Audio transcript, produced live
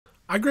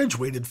I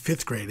graduated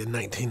 5th grade in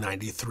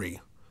 1993.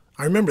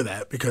 I remember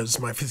that because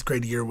my 5th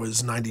grade year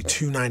was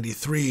 92,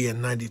 93,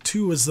 and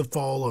 92 was the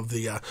fall of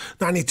the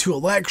 92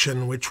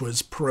 election, which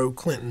was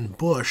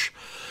pro-Clinton-Bush.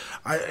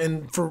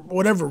 And for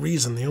whatever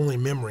reason, the only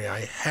memory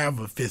I have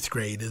of 5th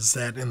grade is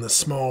that in the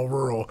small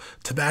rural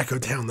tobacco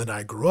town that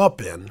I grew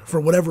up in, for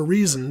whatever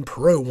reason,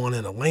 Perot won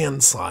in a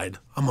landslide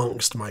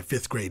amongst my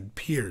 5th grade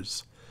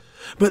peers.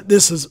 But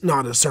this is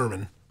not a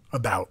sermon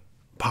about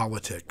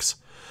politics.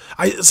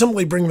 I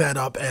simply bring that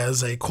up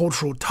as a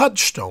cultural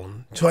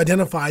touchstone to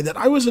identify that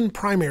I was in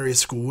primary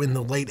school in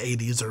the late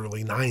 80s,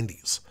 early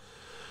 90s.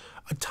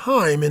 A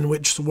time in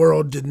which the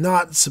world did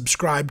not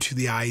subscribe to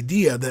the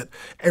idea that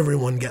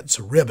everyone gets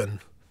a ribbon,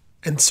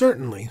 and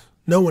certainly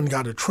no one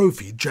got a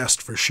trophy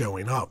just for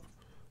showing up.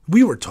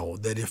 We were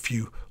told that if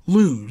you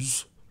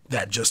lose,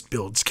 that just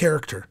builds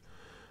character.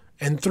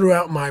 And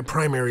throughout my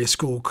primary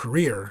school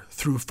career,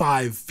 through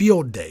 5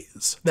 field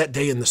days, that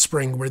day in the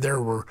spring where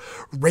there were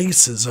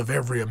races of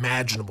every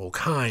imaginable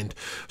kind,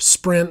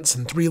 sprints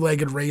and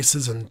 3-legged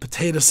races and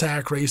potato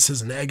sack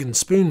races and egg and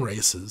spoon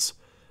races,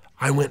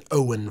 I went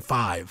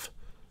 0-5,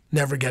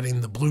 never getting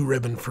the blue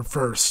ribbon for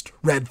first,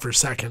 red for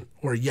second,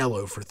 or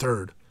yellow for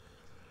third.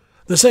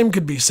 The same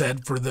could be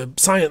said for the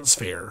science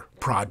fair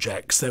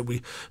projects that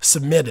we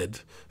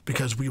submitted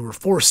because we were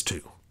forced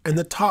to, and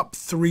the top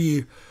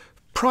 3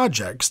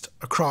 projects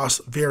across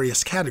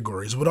various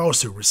categories would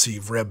also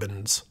receive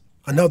ribbons,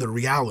 another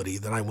reality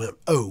that I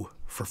went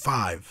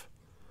 0-5.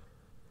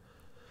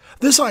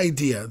 This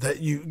idea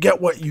that you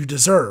get what you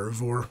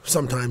deserve, or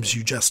sometimes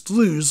you just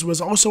lose, was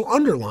also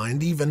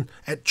underlined even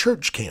at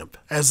church camp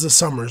as the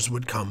summers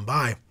would come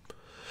by.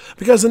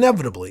 Because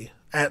inevitably,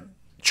 at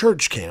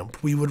church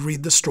camp, we would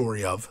read the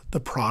story of the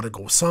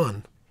prodigal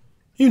son.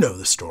 You know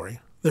the story.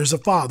 There's a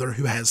father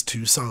who has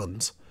 2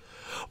 sons.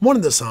 One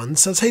of the sons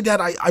says, "Hey, Dad,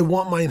 I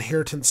want my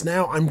inheritance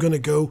now. I'm going to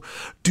go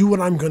do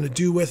what I'm going to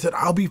do with it.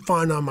 I'll be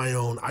fine on my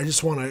own. I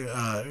just want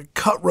to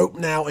cut rope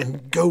now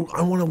and go.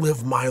 I want to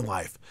live my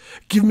life.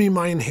 Give me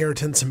my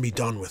inheritance and be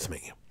done with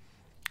me."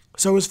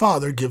 So his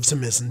father gives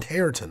him his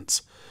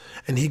inheritance,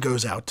 and he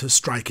goes out to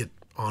strike it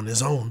on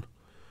his own.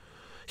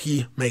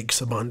 He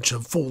makes a bunch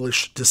of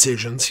foolish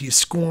decisions. He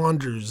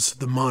squanders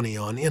the money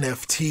on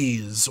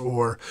NFTs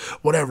or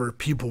whatever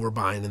people were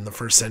buying in the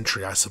first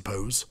century, I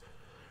suppose.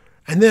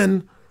 And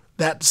then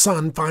that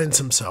son finds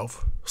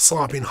himself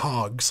slopping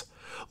hogs,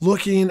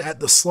 looking at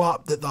the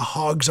slop that the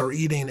hogs are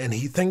eating, and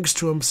he thinks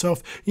to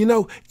himself,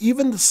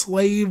 even the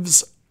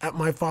slaves at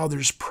my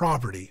father's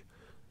property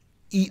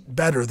eat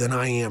better than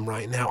I am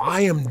right now.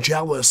 I am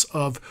jealous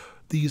of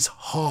these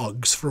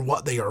hogs for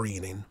what they are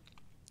eating.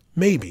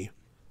 Maybe,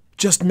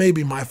 just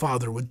maybe, my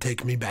father would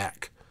take me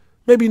back.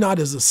 Maybe not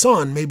as a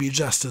son, maybe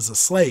just as a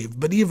slave,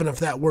 but even if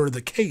that were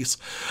the case,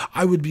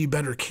 I would be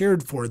better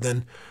cared for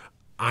than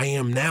I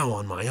am now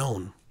on my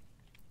own.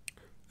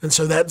 And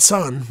so that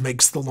son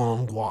makes the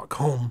long walk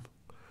home,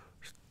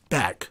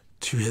 back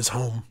to his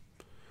home,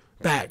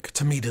 back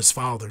to meet his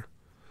father.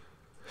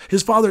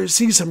 His father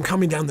sees him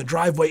coming down the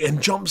driveway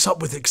and jumps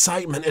up with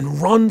excitement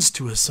and runs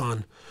to his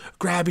son,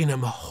 grabbing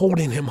him,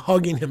 holding him,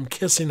 hugging him,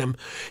 kissing him.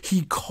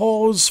 He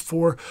calls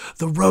for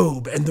the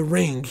robe and the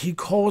ring. He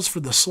calls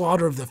for the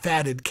slaughter of the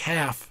fatted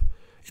calf.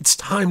 It's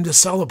time to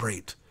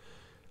celebrate.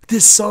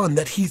 This son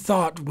that he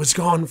thought was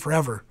gone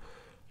forever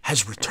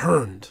has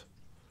returned.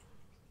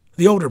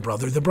 The older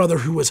brother, the brother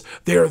who was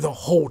there the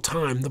whole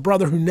time, the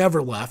brother who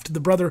never left, the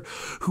brother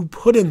who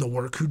put in the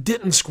work, who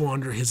didn't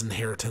squander his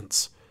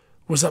inheritance,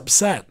 was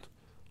upset.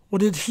 What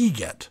did he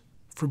get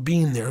for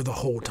being there the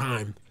whole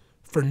time,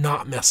 for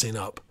not messing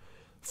up,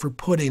 for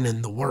putting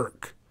in the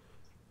work?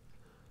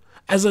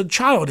 As a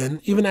child and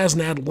even as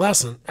an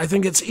adolescent, I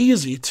think it's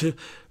easy to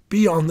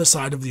be on the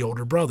side of the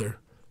older brother.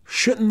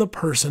 Shouldn't the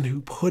person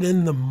who put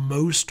in the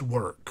most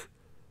work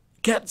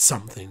get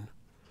something?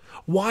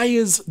 Why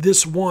is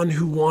this one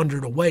who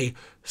wandered away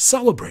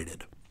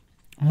celebrated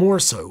more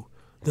so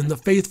than the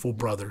faithful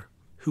brother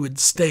who had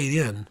stayed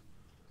in,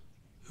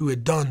 who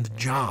had done the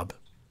job?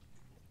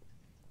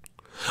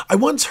 I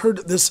once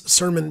heard this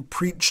sermon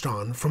preached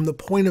on from the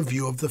point of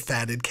view of the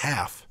fatted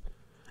calf.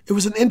 It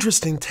was an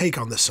interesting take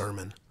on the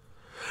sermon.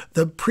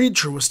 The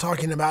preacher was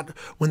talking about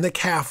when the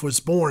calf was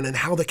born and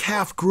how the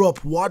calf grew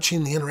up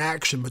watching the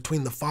interaction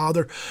between the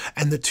father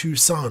and the 2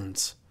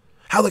 sons.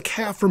 How the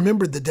calf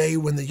remembered the day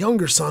when the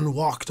younger son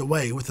walked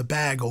away with a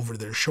bag over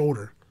their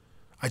shoulder.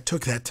 I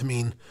took that to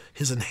mean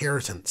his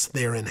inheritance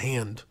there in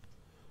hand.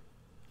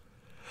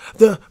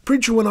 The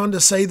preacher went on to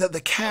say that the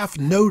calf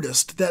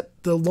noticed that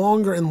the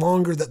longer and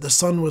longer that the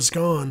son was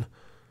gone,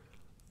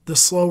 the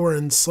slower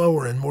and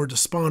slower and more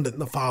despondent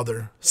the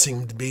father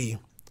seemed to be,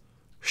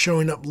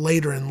 showing up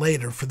later and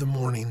later for the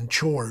morning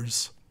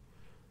chores,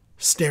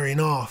 staring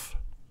off,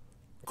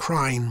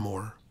 crying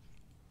more,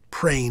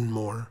 praying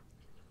more.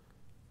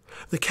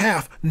 The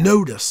calf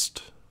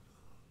noticed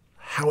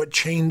how it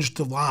changed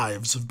the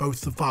lives of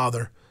both the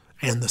father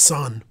and the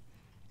son,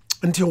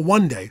 until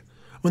one day,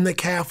 when the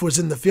calf was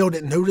in the field,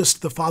 it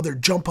noticed the father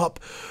jump up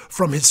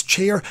from his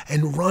chair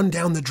and run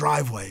down the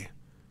driveway.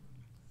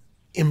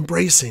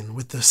 embracing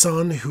with the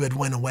son who had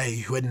went away,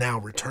 who had now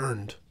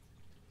returned.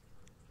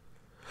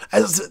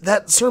 As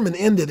that sermon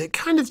ended, it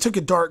kind of took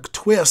a dark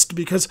twist,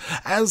 because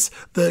as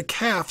the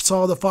calf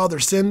saw the father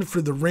send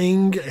for the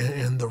ring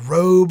and the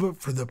robe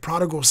for the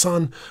prodigal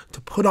son to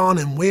put on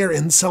and wear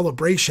in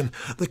celebration,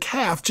 the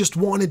calf just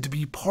wanted to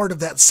be part of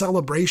that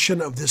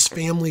celebration of this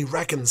family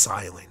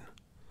reconciling.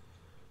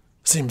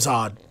 Seems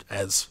odd,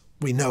 as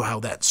we know how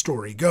that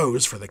story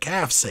goes for the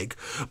calf's sake,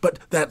 but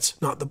that's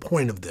not the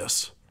point of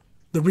this.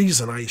 The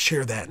reason I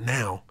share that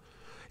now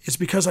is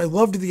because I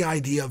loved the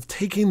idea of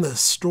taking the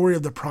story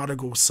of the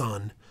prodigal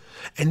son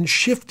and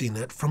shifting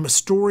it from a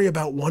story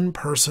about one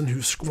person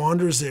who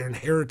squanders their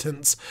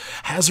inheritance,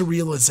 has a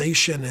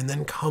realization, and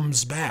then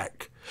comes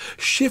back.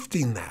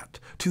 Shifting that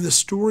to the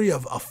story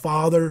of a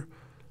father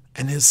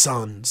and his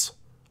sons,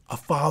 a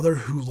father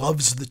who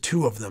loves the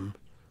two of them,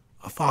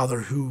 a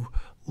father who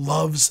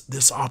loves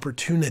this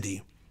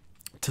opportunity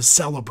to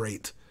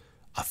celebrate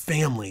a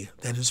family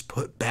that is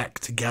put back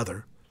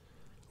together,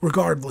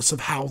 regardless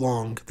of how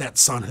long that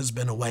son has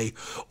been away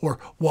or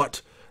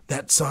what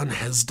that son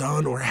has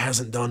done or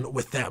hasn't done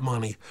with that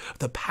money.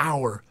 The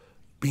power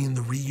being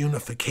the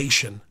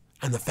reunification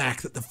and the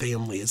fact that the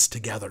family is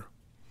together.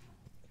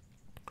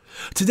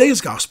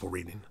 Today's gospel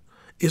reading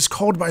is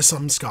called by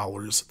some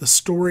scholars the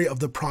story of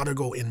the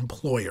prodigal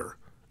employer,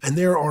 and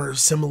there are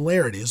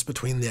similarities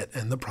between it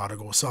and the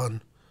prodigal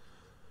son.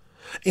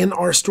 In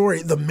our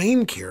story, the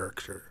main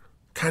character,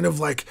 kind of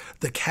like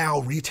the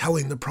cow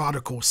retelling the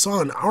prodigal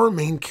son, our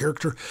main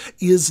character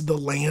is the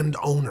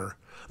landowner,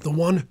 the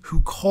one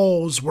who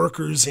calls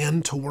workers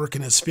in to work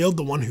in his field,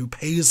 the one who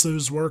pays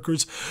those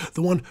workers,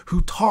 the one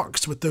who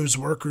talks with those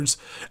workers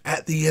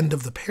at the end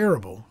of the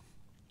parable.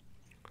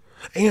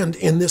 And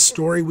in this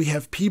story, we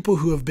have people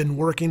who have been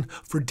working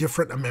for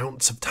different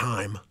amounts of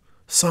time.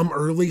 Some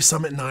early,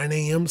 some at 9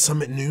 a.m.,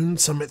 some at noon,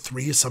 some at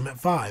 3, some at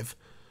 5.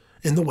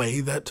 In the way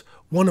that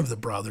one of the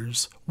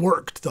brothers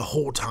worked the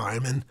whole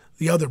time and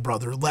the other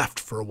brother left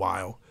for a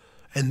while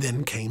and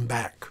then came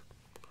back.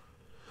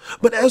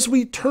 But as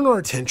we turn our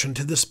attention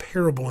to this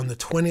parable in the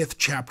 20th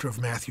chapter of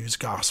Matthew's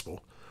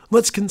Gospel,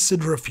 let's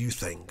consider a few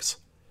things.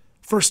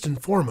 First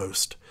and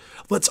foremost,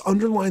 let's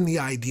underline the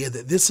idea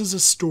that this is a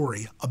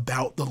story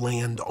about the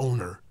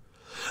landowner.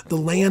 The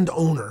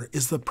landowner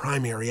is the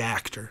primary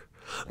actor.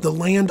 The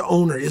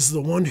landowner is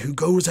the one who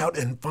goes out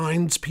and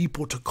finds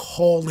people to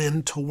call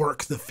in to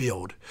work the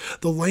field.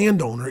 The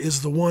landowner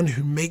is the one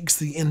who makes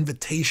the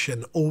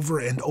invitation over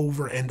and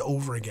over and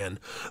over again.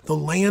 The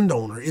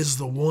landowner is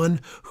the one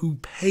who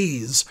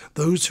pays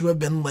those who have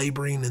been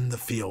laboring in the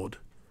field.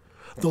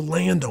 The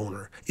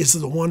landowner is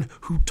the one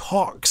who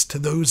talks to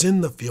those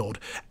in the field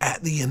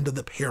at the end of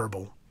the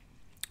parable.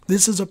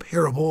 This is a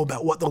parable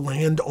about what the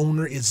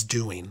landowner is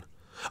doing.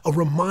 A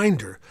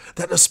reminder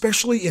that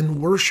especially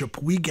in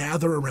worship, we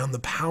gather around the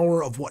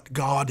power of what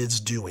God is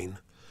doing.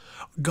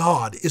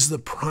 God is the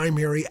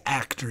primary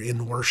actor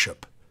in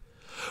worship.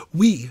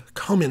 We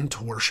come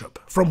into worship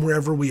from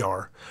wherever we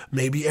are,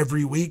 maybe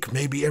every week,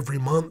 maybe every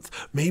month,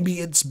 maybe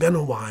it's been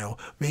a while,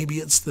 maybe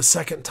it's the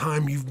second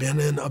time you've been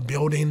in a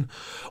building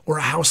or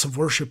a house of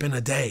worship in a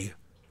day.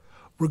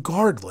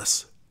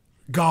 Regardless,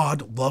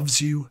 God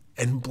loves you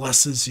and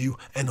blesses you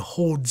and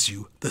holds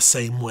you the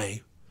same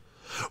way.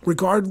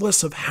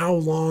 Regardless of how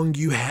long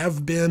you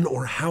have been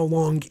or how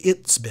long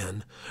it's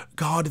been,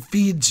 God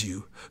feeds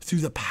you through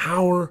the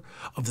power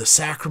of the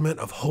sacrament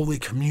of Holy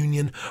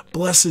Communion,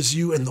 blesses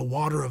you in the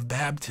water of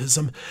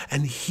baptism,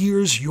 and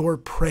hears your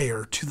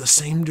prayer to the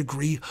same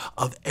degree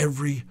of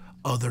every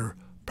other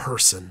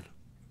person.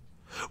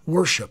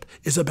 Worship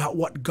is about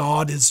what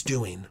God is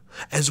doing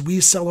as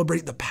we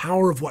celebrate the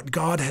power of what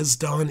God has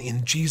done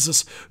in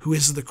Jesus, who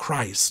is the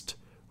Christ,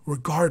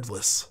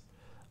 regardless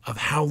of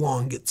how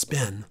long it's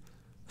been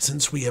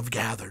since we have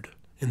gathered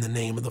in the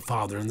name of the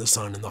Father and the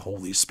Son and the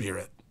Holy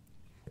Spirit.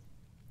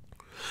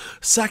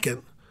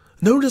 Second,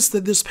 notice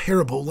that this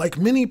parable, like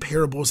many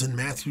parables in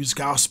Matthew's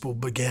Gospel,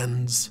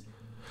 begins,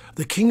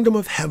 "The kingdom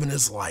of heaven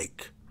is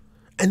like."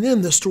 And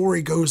then the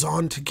story goes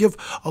on to give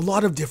a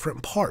lot of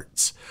different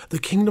parts. The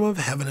kingdom of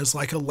heaven is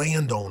like a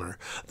landowner.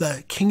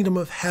 The kingdom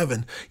of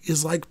heaven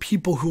is like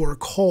people who are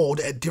called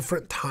at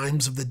different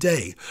times of the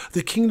day.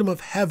 The kingdom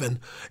of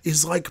heaven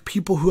is like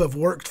people who have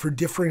worked for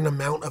differing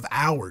amount of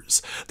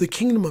hours. The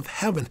kingdom of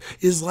heaven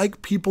is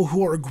like people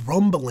who are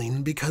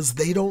grumbling because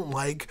they don't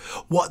like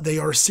what they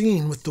are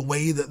seeing with the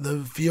way that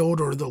the field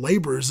or the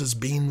laborers is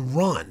being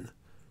run.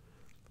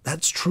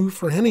 That's true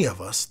for any of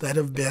us that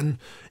have been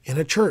in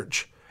a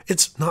church.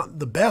 It's not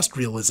the best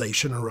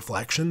realization or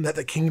reflection that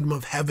the kingdom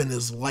of heaven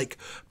is like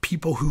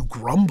people who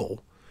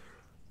grumble,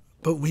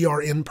 but we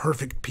are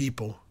imperfect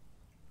people,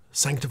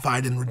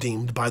 sanctified and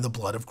redeemed by the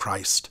blood of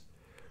Christ.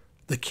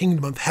 The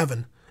kingdom of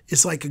heaven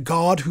is like a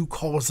God who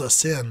calls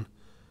us in,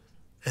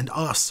 and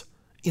us,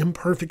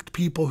 imperfect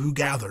people who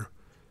gather,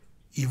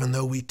 even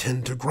though we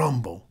tend to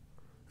grumble.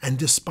 And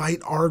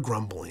despite our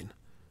grumbling,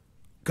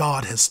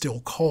 God has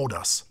still called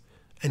us,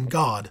 and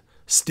God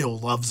still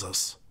loves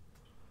us.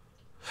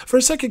 For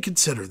a second,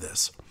 consider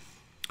this.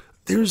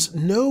 There's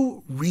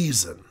no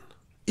reason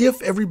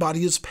If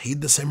everybody is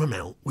paid the same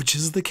amount, which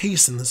is the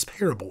case in this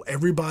parable,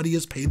 everybody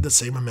is paid the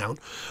same amount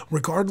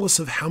regardless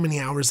of how many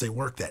hours they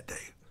work that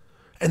day.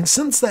 And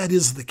since that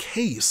is the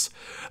case,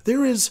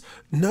 there is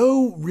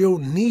no real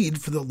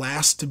need for the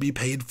last to be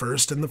paid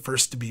first and the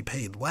first to be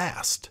paid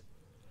last.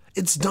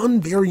 It's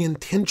done very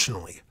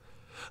intentionally,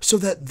 so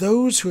that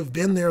those who have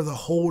been there the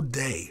whole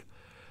day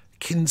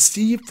can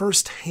see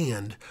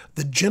firsthand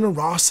the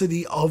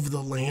generosity of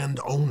the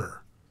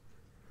landowner.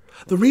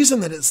 The reason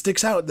that it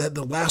sticks out that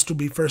the last will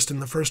be first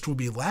and the first will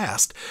be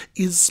last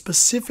is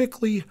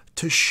specifically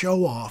to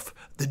show off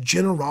the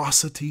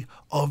generosity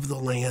of the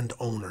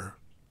landowner,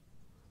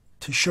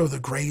 to show the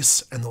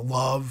grace and the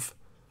love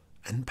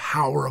and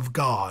power of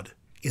God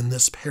in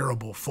this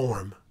parable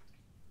form.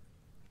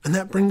 And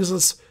that brings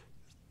us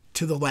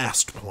to the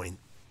last point,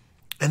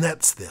 and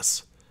that's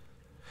this.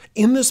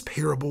 In this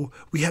parable,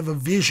 we have a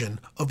vision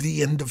of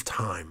the end of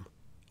time,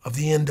 of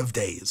the end of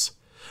days.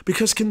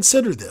 Because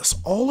consider this,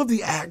 all of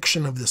the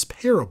action of this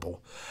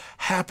parable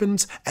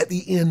happens at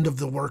the end of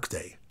the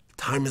workday.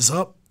 Time is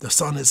up, the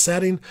sun is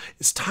setting,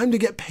 it's time to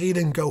get paid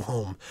and go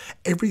home.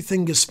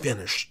 Everything is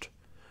finished.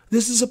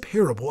 This is a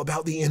parable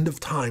about the end of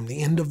time,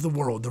 the end of the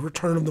world, the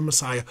return of the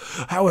Messiah,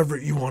 however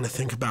you want to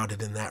think about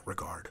it in that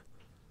regard.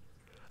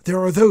 There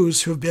are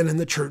those who have been in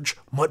the church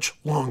much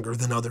longer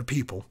than other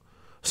people.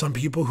 Some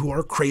people who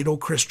are cradle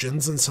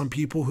Christians and some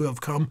people who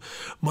have come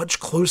much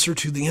closer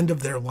to the end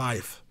of their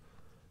life.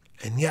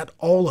 And yet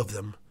all of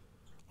them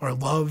are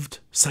loved,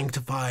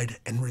 sanctified,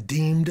 and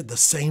redeemed the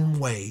same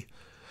way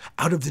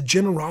out of the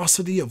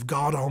generosity of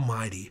God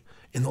Almighty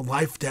in the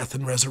life, death,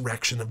 and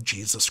resurrection of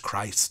Jesus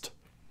Christ.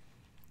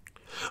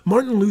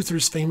 Martin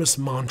Luther's famous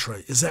mantra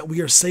is that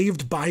we are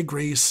saved by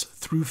grace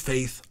through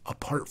faith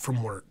apart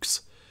from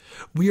works.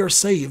 We are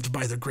saved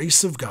by the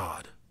grace of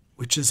God,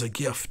 which is a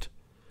gift,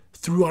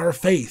 through our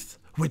faith,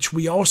 which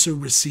we also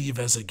receive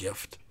as a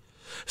gift.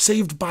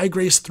 Saved by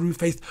grace through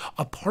faith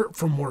apart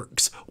from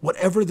works,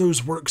 whatever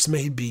those works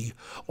may be,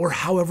 or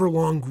however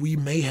long we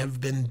may have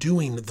been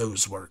doing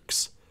those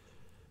works.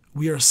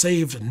 We are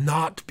saved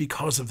not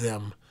because of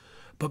them,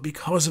 but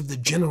because of the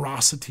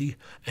generosity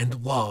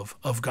and love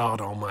of God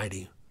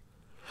Almighty.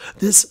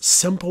 This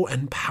simple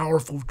and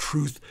powerful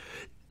truth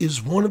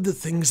is one of the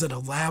things that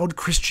allowed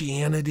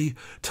Christianity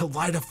to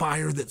light a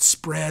fire that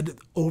spread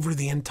over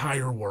the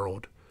entire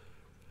world.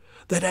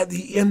 That at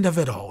the end of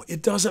it all,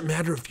 it doesn't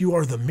matter if you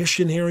are the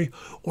missionary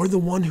or the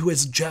one who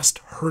has just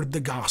heard the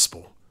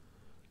gospel.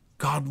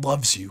 God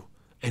loves you,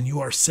 and you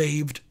are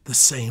saved the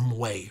same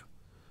way.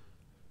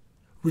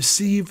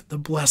 Receive the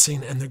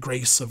blessing and the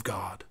grace of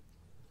God.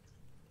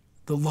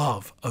 The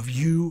love of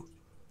you,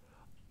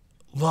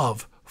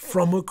 love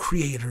from a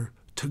creator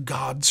to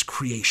God's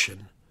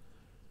creation.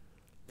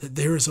 That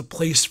there is a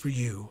place for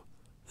you,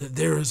 that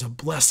there is a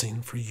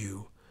blessing for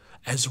you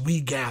as we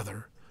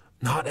gather,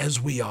 not as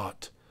we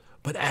ought,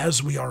 but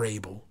as we are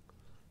able,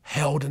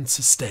 held and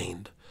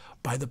sustained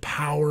by the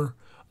power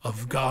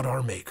of God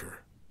our Maker.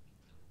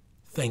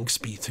 Thanks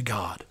be to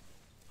God.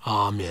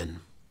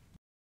 Amen.